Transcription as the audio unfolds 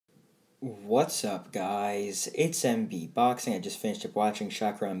What's up, guys? It's MB Boxing. I just finished up watching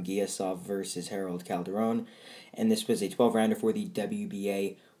Shakhram Giyasov versus Harold Calderon, and this was a 12-rounder for the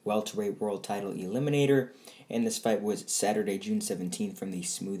WBA welterweight world title eliminator. And this fight was Saturday, June 17th from the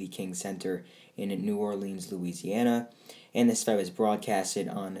Smoothie King Center in New Orleans, Louisiana. And this fight was broadcasted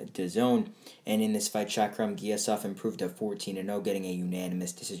on DAZN. And in this fight, Shakhram Giyasov improved to 14-0, getting a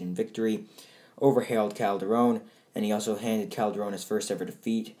unanimous decision victory over Harold Calderon. And he also handed Calderon his first ever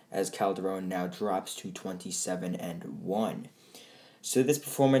defeat, as Calderon now drops to 27-1. So this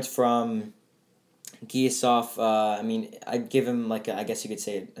performance from Giyasov, I'd give him I guess you could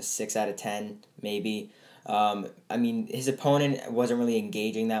say a 6 out of 10, maybe. His opponent wasn't really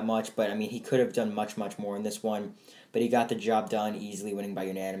engaging that much, but he could have done much more in this one. But he got the job done, easily winning by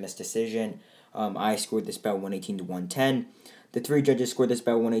unanimous decision. I scored this bout 118 to 110. The three judges scored this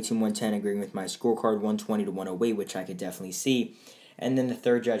bout 118-110, agreeing with my scorecard 120 to 108, which I could definitely see. And then the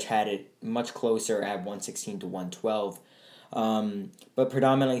third judge had it much closer at 116 to 112. But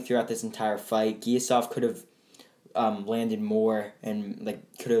predominantly throughout this entire fight, Giyasov could have landed more and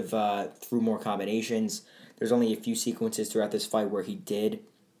could have threw more combinations. There's only a few sequences throughout this fight where he did.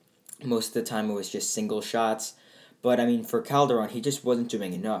 Most of the time it was just single shots. But, for Calderon, he just wasn't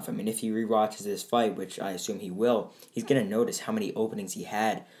doing enough. if he rewatches this fight, which I assume he will, he's going to notice how many openings he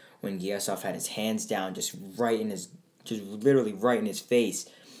had when Giyasov had his hands down just literally right in his face.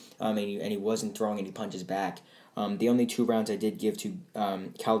 And he wasn't throwing any punches back. The only two rounds I did give to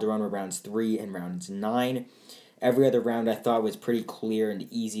Calderon were rounds 3 and rounds 9. Every other round I thought was pretty clear and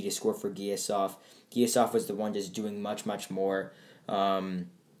easy to score for Giyasov. Giyasov was the one just doing much more.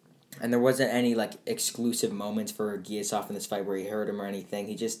 And there wasn't any exclusive moments for Giyasov in this fight where he hurt him or anything.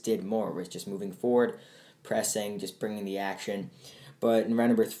 He just did more. It was just moving forward, pressing, just bringing the action. But in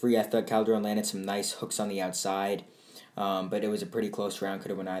round number 3, I thought Calderon landed some nice hooks on the outside. But it was a pretty close round.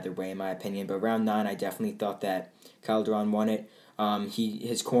 Could have went either way in my opinion. But round 9, I definitely thought that Calderon won it.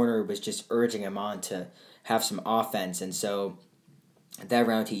 His corner was just urging him on to have some offense. And so that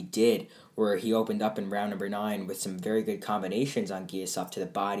round he did, where he opened up in round number 9 with some very good combinations on Giyasov to the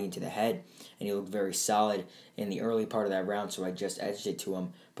body and to the head, and he looked very solid in the early part of that round, so I just edged it to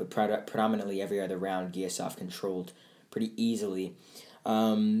him. But predominantly every other round, Giyasov controlled pretty easily.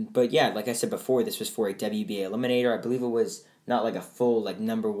 But yeah, like I said before, this was for a WBA eliminator. I believe it was not a full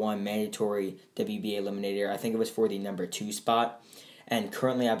number 1 mandatory WBA eliminator. I think it was for the number 2 spot. And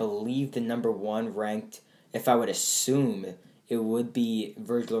currently I believe the number 1 ranked, if I would assume, it would be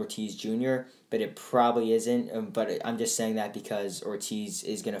Vergil Ortiz Jr., but it probably isn't. But I'm just saying that because Ortiz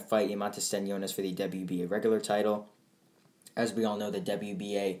is going to fight Imanta Stenionis for the WBA regular title. As we all know, the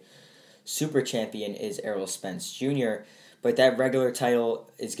WBA super champion is Errol Spence Jr., but that regular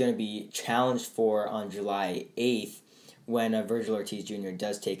title is going to be challenged for on July 8th when Vergil Ortiz Jr.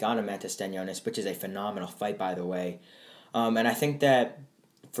 does take on Imanta Stenionis, which is a phenomenal fight, by the way. And I think that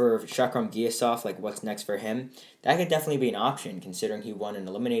for Shakhram Giyasov, what's next for him, that could definitely be an option, considering he won an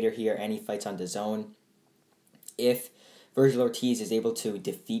eliminator here and he fights on DAZN. If Vergil Ortiz is able to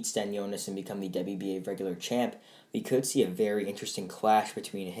defeat Stenionis and become the WBA regular champ, we could see a very interesting clash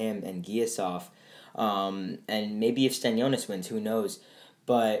between him and Giyasov. And maybe if Stenionis wins, who knows.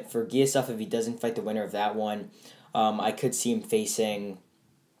 But for Giyasov, if he doesn't fight the winner of that one, I could see him facing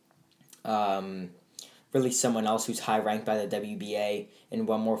really someone else who's high-ranked by the WBA in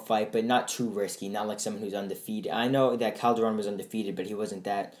one more fight, but not too risky, not like someone who's undefeated. I know that Calderon was undefeated, but he wasn't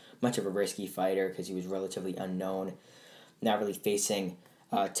that much of a risky fighter because he was relatively unknown, not really facing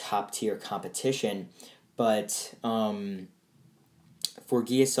top-tier competition. But for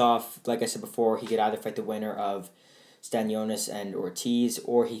Giyasov, like I said before, he could either fight the winner of Stenionis and Ortiz,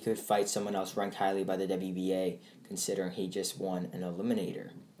 or he could fight someone else ranked highly by the WBA, considering he just won an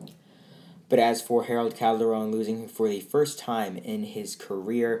eliminator. But as for Harold Calderon losing for the first time in his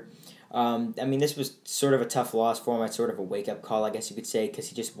career, this was sort of a tough loss for him. It's sort of a wake-up call, I guess you could say, because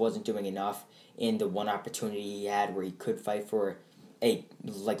he just wasn't doing enough in the one opportunity he had where he could fight for a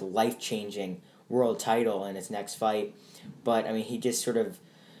life-changing world title in his next fight. But, he just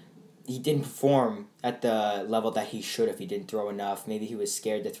he didn't perform at the level that he should if he didn't throw enough. Maybe he was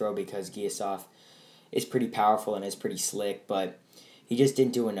scared to throw because Giyasov is pretty powerful and is pretty slick, but he just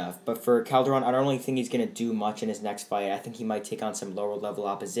didn't do enough. But for Calderon, I don't really think he's going to do much in his next fight. I think he might take on some lower-level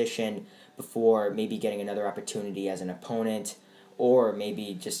opposition before maybe getting another opportunity as an opponent, or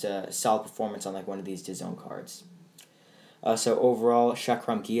maybe just a solid performance on one of these DAZN cards. So overall,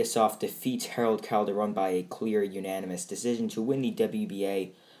 Shakhram Giyasov defeats Harold Calderon by a clear unanimous decision to win the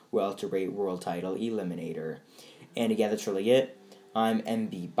WBA welterweight world title eliminator. And again, that's really it. I'm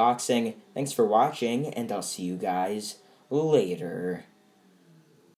MB Boxing. Thanks for watching, and I'll see you guys later.